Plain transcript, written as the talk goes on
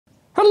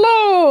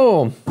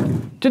Hello!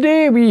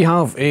 Today we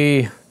have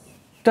a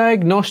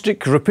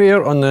diagnostic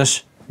repair on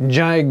this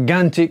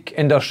gigantic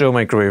industrial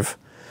microwave.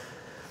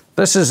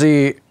 This is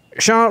a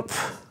Sharp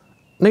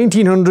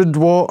 1900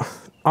 watt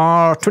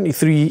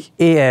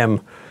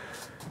R23AM.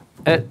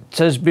 It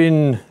has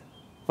been,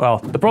 well,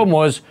 the problem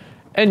was,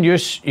 in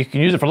use, you can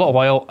use it for a little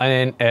while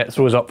and then it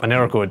throws up an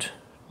error code.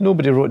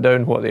 Nobody wrote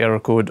down what the error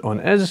code on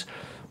is,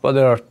 but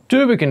there are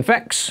two we can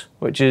fix,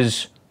 which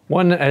is,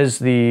 one is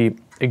the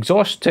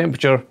exhaust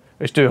temperature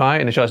is too high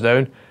and it shuts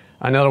down,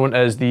 and the other one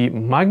is the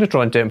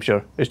magnetron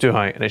temperature is too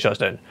high and it shuts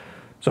down.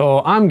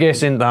 So I'm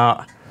guessing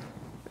that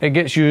it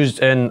gets used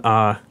in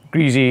a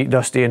greasy,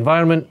 dusty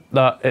environment,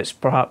 that it's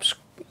perhaps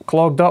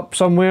clogged up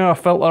somewhere, a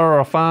filter or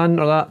a fan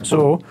or that.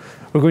 So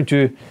we're going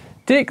to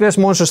take this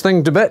monstrous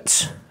thing to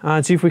bits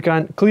and see if we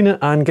can clean it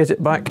and get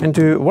it back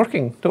into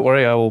working. Don't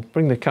worry, I will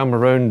bring the camera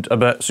around a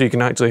bit so you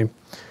can actually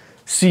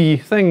see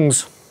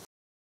things.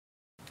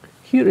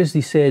 Here is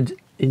the said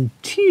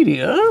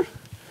interior.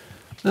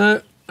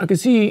 Now, I can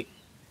see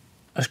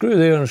a screw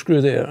there and a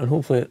screw there, and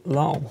hopefully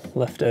that'll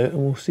lift out and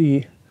we'll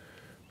see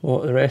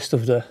what the rest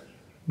of the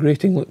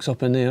grating looks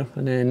up in there,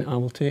 and then I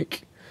will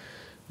take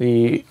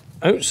the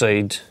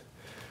outside.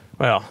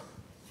 Well,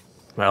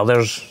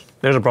 there's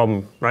a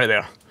problem right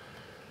there.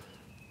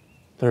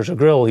 There's a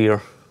grill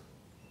here,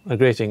 a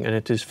grating, and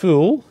it is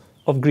full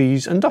of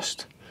grease and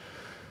dust.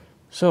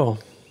 So,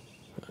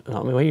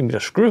 that might even be a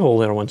screw hole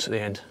there once at the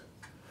end.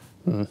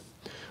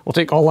 We'll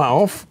take all that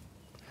off.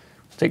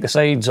 Take the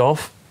sides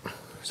off,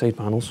 side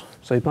panels,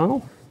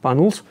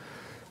 panels,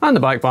 and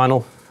the back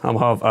panel, and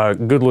we'll have a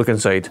good look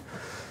inside.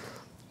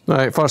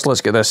 Right, first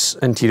let's get this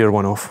interior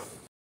one off.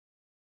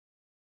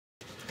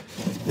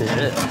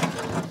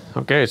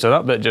 Okay, so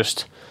that bit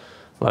just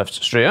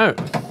lifts straight out.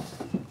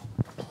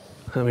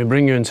 Let me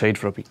bring you inside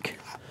for a peek.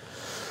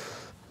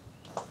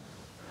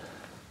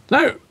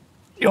 Now,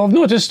 you'll have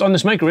noticed on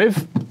this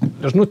microwave,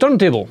 there's no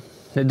turntable.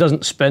 It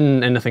doesn't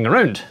spin anything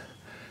around.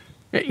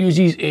 It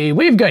uses a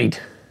waveguide,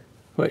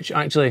 which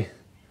actually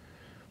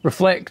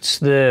reflects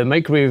the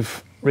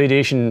microwave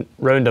radiation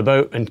round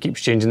about and keeps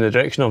changing the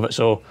direction of it.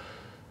 So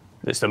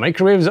it's the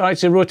microwaves that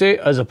actually rotate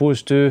as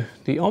opposed to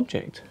the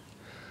object.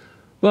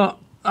 But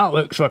that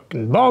looks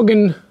fucking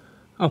bogging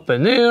up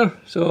in there,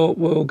 so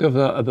we'll give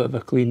that a bit of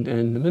a clean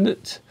in a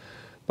minute.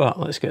 But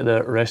let's get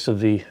the rest of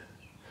the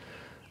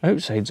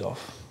outsides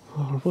off.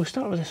 We'll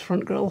start with this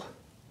front grille.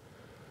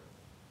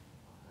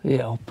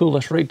 Yeah, I'll pull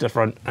this right to the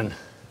front and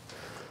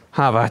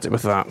have at it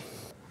with that.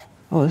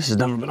 Oh, this has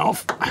never been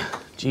off.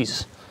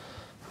 Jesus.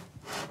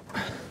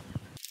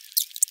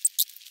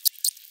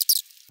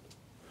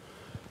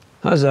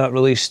 Has that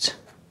released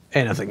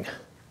anything?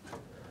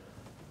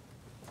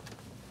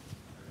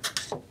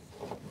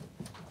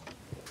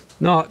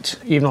 Not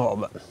even a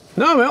little bit.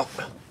 No, well,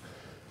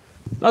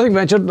 nothing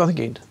ventured, nothing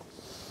gained.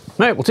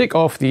 Right, we'll take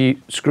off the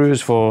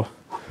screws for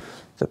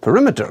the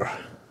perimeter.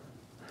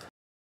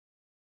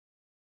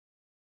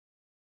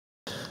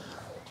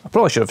 I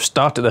probably should have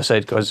started this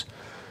side because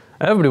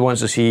everybody wants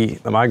to see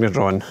the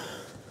magnetron.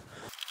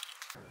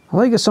 I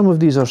like that some of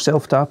these are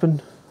self-tapping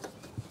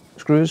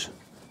screws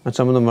and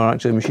some of them are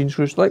actually machine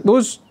screws. Like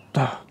those.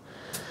 Do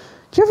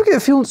you ever get the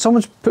feeling that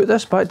someone's put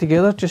this back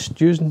together just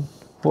using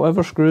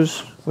whatever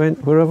screws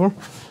went wherever?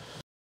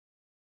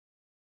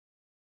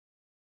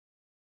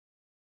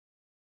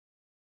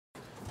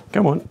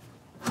 Come on.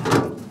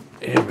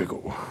 Here we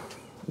go.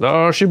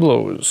 There she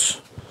blows.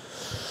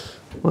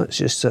 Let's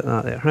just set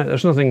that there. Right,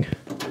 there's nothing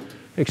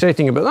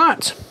exciting about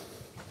that.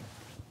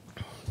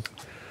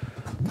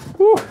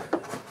 Whew.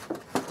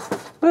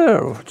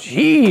 Oh,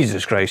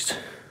 Jesus Christ.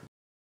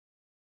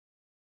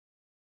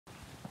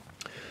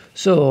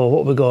 So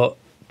what we got?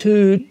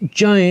 Two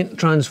giant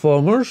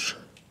transformers.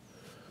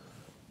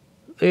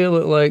 They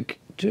look like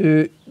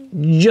two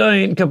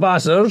giant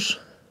capacitors.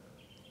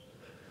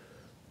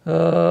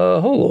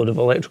 A whole load of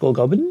electrical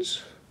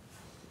gubbins.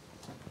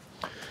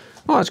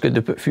 Oh, that's good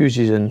to put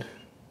fuses in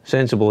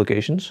sensible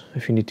locations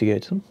if you need to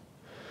get to them.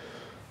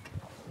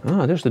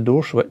 Ah, there's the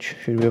door switch,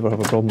 should we ever have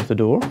a problem with the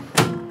door.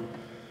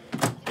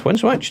 Twin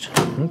switched,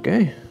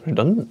 okay,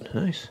 redundant,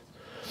 nice.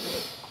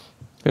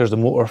 There's the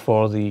motor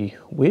for the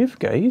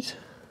waveguide.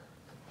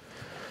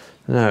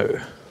 Now,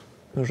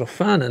 there's a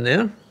fan in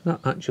there. That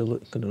actually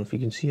looks, I don't know if you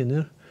can see in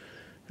there,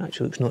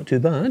 actually looks not too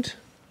bad.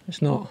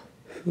 It's not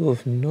full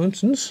of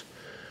nonsense.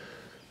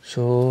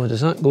 So does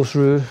that go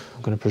through?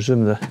 I'm going to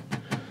presume the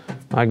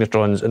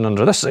magnetron's in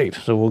under this side,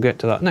 so we'll get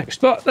to that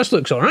next. But this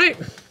looks all right.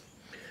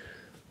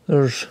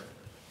 It's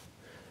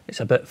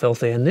a bit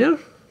filthy in there,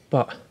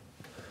 but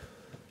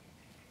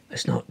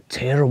it's not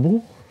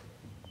terrible.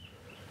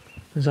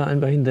 Is that in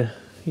behind the,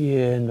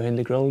 yeah, in behind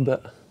the grill a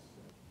bit.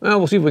 Well,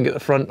 we'll see if we can get the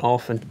front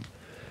off and,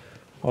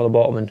 or the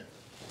bottom, and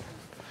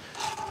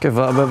give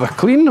that a bit of a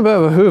clean, a bit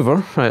of a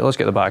hoover. Right, let's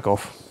get the back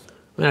off.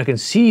 I mean, I can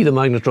see the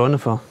magnetron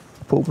if I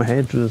poke my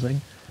head through the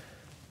thing.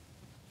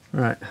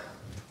 Right,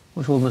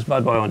 what's holding this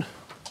bad boy on?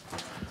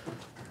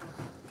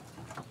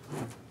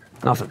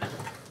 Nothing.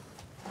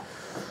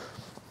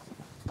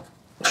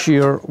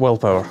 Sheer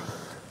willpower.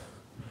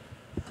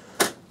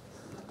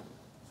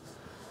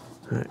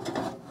 Right,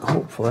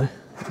 hopefully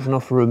there's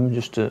enough room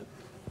just to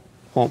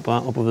pop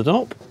that up over the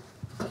top.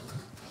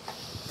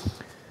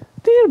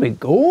 There we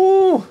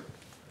go.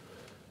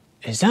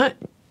 Is that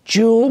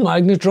dual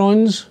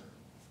magnetrons?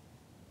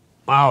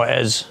 Wow, it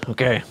is.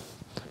 Okay.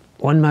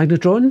 One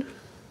magnetron,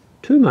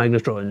 two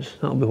magnetrons.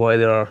 That'll be why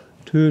there are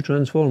two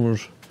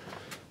transformers.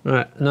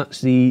 Right, and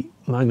that's the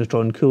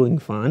magnetron cooling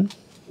fan,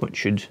 which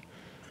should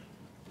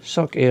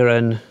suck air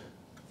in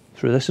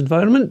through this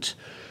environment,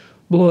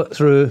 blow it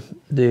through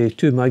the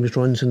two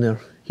magnetrons in their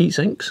heat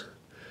sinks.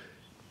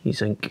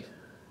 Heatsink,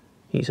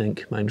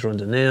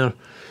 magnetrons in there.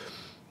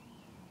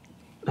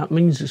 That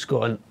means it's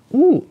got an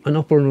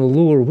upper and a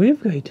lower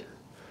waveguide.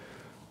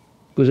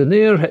 Goes in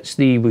there, hits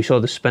we saw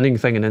the spinning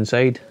thing on the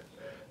inside.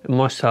 It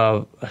must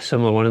have a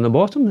similar one in the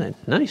bottom then.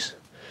 Nice.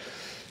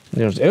 And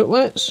there's the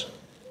outlets.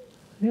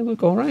 They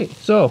look alright.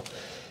 So,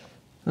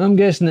 I'm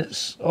guessing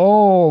it's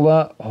all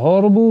that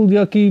horrible,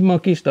 yucky,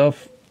 mucky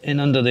stuff in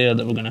under there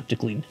that we're going to have to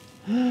clean.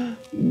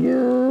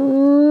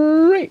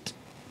 Great.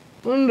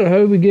 Wonder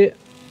how we get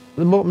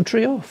the bottom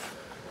tray off.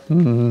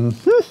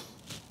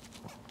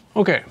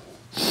 Okay.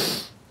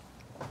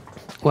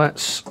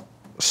 Let's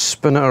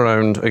spin it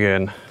around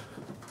again.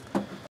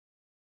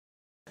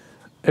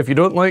 If you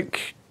don't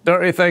like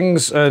dirty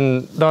things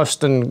and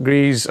dust and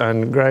grease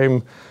and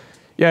grime,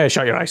 yeah,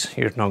 shut your eyes.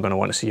 You're not going to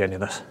want to see any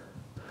of this.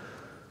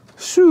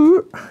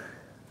 So,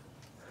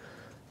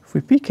 if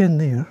we peek in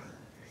there,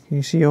 can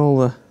you see all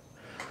the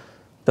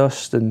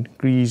dust and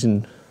grease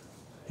and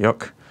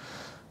yuck?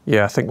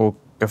 Yeah, I think we'll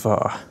give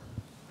that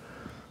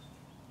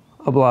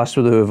a blast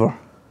with the hoover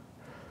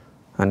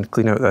and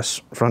clean out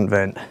this front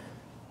vent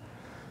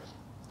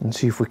and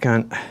see if we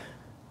can't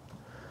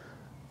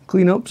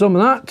clean up some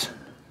of that.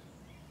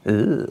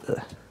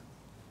 Ugh.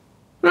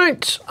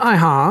 Right, I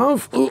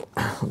have,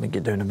 let me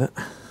get down a bit,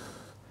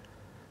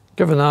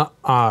 given that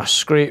a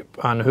scrape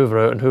and hoover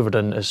out and hoovered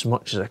in as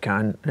much as I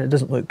can. It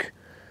doesn't look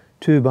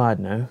too bad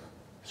now,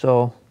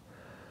 so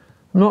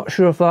I'm not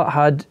sure if that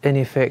had any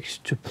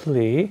effect to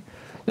play.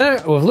 Now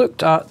we've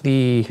looked at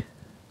the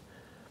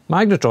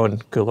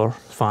magnetron cooler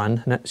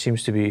fan and it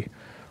seems to be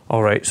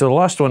alright. So the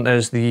last one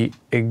is the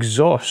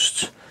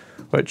exhaust,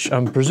 which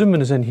I'm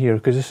presuming is in here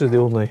because this is the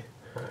only,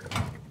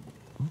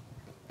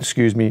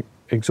 excuse me,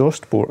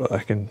 exhaust port that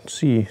I can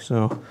see.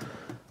 So I'm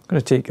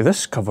going to take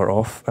this cover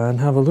off and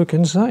have a look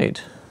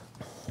inside.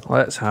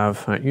 Let's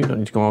have, right, you don't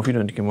need to come off, you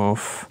don't need to come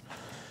off.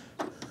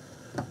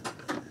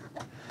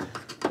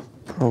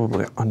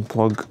 Probably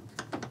unplug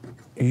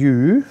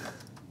you.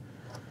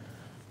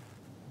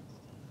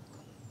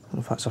 I don't know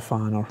if that's a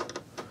fan or...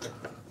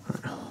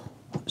 Right,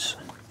 let's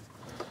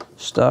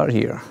start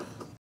here.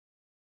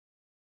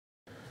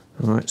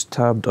 Right, it's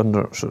tabbed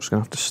under, so it's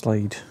going to have to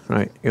slide.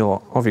 Right, you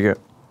lot, off you go.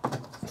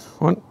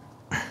 1,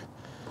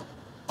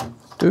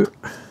 2.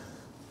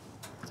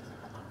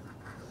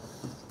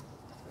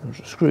 There's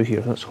a screw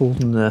here that's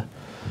holding the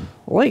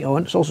light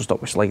on. It's also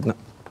stopped me sliding it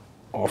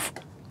off.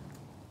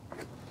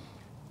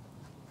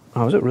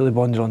 Oh, is it really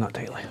bonded on that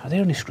tightly? Are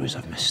there any screws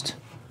I've missed?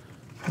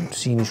 I don't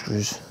see any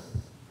screws.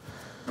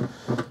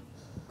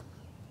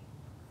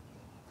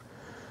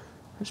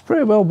 It's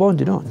pretty well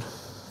bonded on.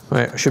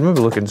 Right, I should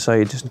maybe look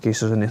inside just in case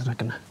there's anything I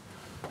can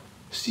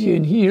see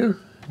in here.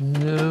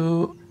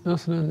 No,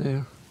 nothing in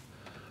there.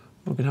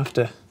 We're going to have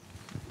to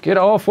get it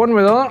off one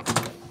way or the other.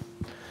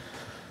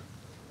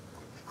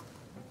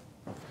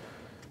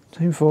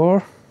 Time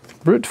for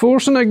brute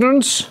force and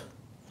ignorance.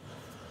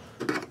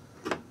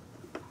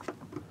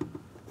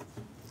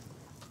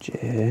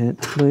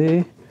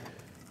 Gently,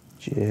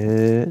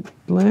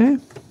 gently.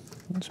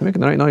 It's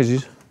making the right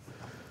noises.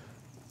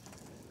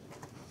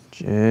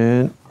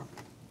 Let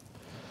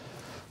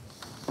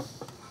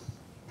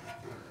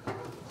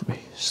me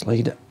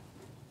slide it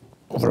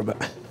over a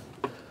bit.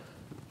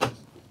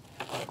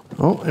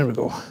 Oh, there we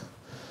go.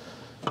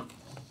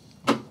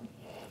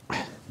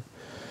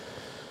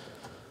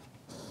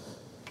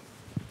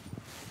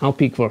 I'll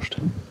peek first.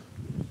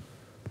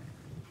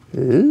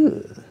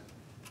 Ugh.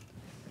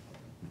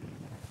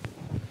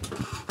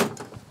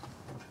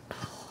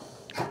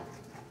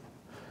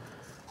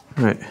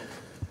 Right,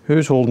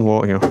 who's holding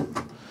what here?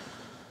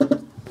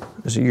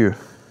 Is it you?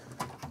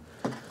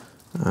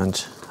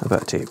 And a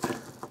bit of tape.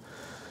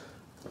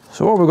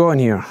 So what have we got in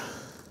here?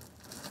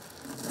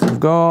 We've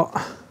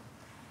got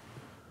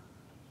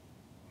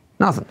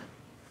nothing.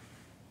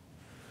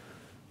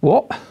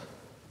 What?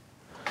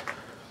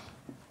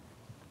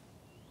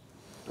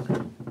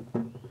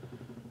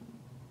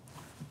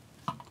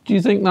 Do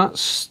you think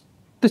that's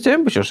the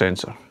temperature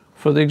sensor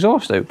for the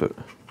exhaust output?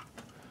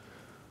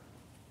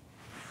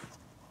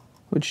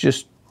 Which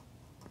just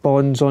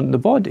bonds onto the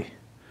body?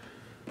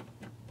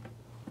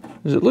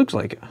 As it looks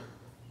like it.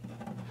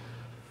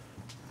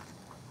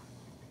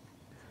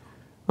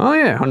 Oh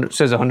yeah, it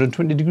says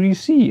 120 degrees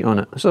C on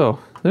it. So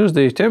there's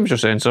the temperature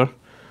sensor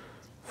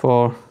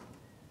for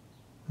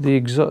the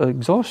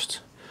exhaust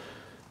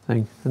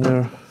thing. And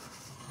there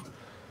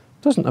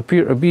doesn't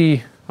appear to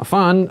be a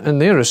fan in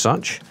there as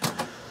such.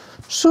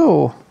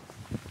 So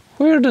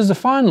where does the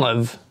fan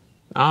live?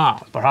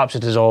 Ah, perhaps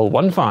it is all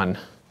one fan.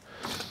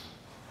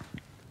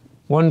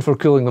 one for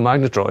cooling the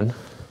magnetron.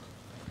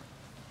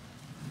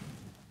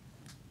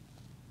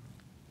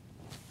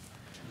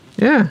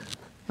 Yeah,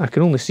 I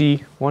can only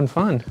see one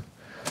fan.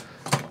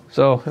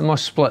 So it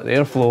must split the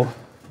airflow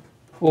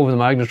over the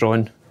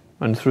magnetron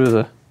and through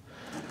the...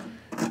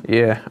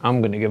 Yeah,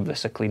 I'm going to give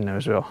this a clean now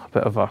as well. A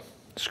bit of a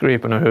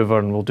scrape and a hoover,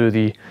 and we'll do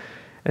the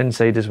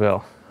inside as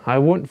well. I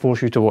won't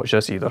force you to watch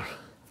this either,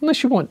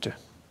 unless you want to.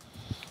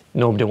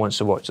 Nobody wants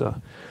to watch that.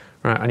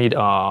 Right, I need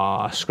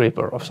a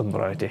scraper of some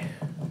variety.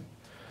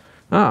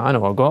 Ah, I know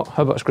what I've got.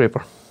 How about a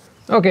scraper?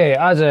 Okay,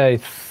 as I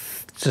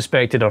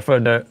suspected or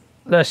found out,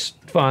 this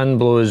fan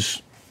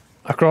blows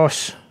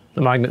across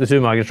the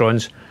two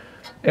magnetrons.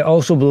 It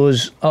also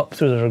blows up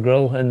through the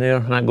grill in there,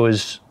 and that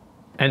goes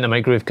in the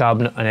microwave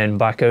cabinet and then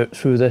back out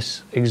through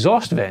this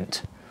exhaust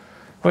vent,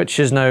 which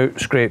is now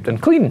scraped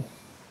and clean.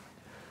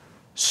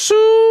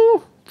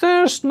 So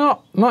there's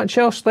not much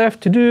else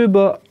left to do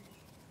but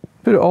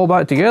put it all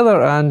back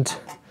together and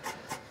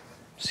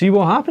see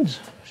what happens.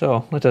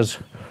 So let us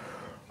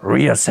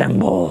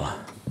reassemble.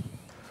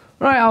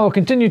 Right, I will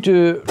continue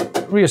to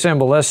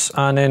reassemble this,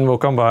 and then we'll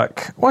come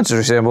back once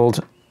it's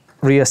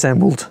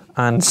reassembled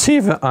and see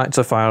if it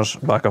actually fires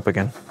back up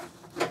again.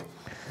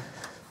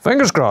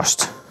 Fingers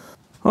crossed.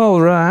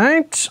 All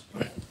right.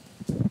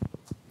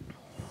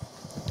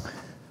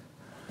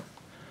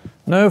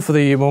 Now for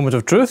the moment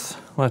of truth.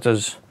 Let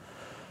us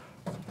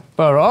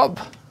power up.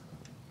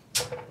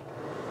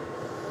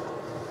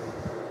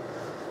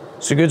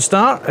 It's a good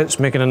start. It's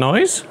making a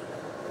noise.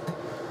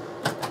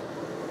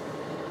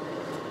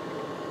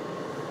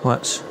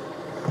 Let's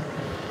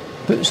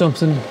put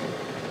something...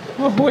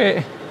 Oh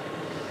wait.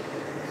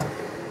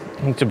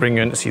 I need to bring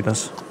you in to see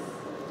this.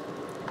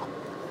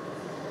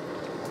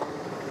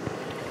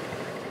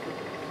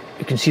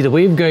 You can see the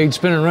waveguide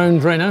spinning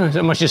around right now.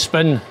 It must just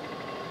spin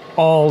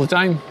all the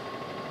time.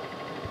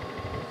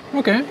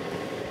 Okay.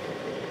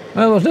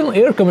 Well, there's little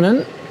air coming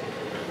in.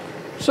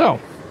 So,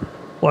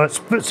 let's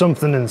put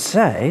something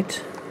inside.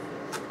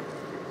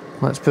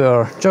 Let's put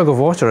our jug of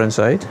water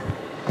inside.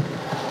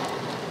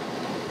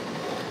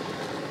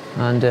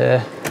 And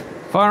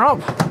fire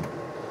up.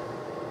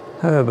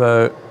 How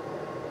about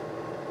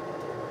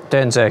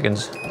 10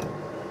 seconds?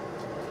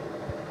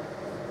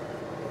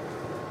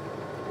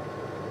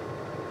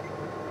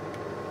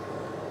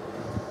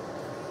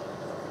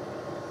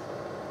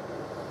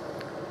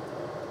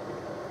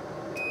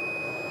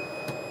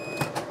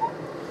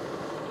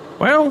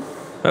 Well,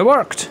 it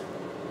worked.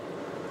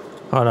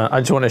 Oh no,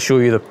 I just want to show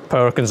you the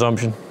power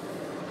consumption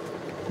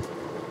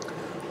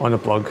on the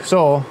plug.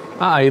 So,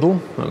 at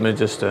idle, let me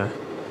just turn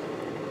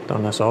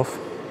this off.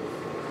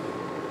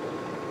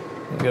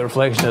 Get a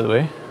reflection out of the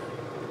way.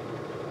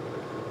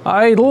 At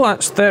idle,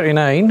 that's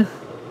 39.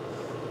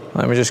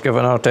 Let me just give it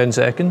another 10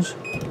 seconds.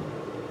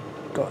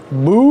 Got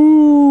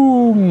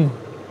boom!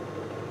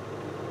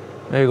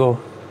 There you go.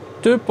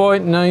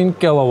 2.9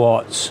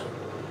 kilowatts.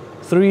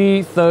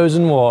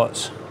 3,000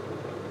 watts.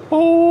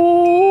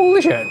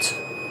 Holy shit!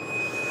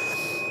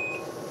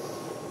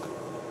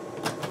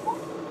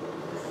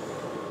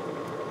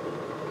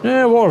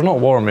 Yeah, water's not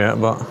warm yet,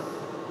 but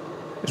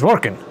it's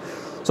working.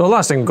 So the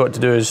last thing I've got to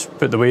do is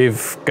put the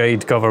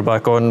waveguide cover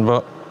back on,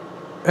 but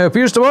it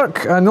appears to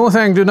work, and the only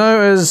thing I can do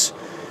now is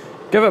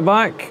give it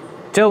back,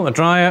 tell it to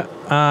try it,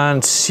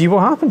 and see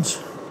what happens.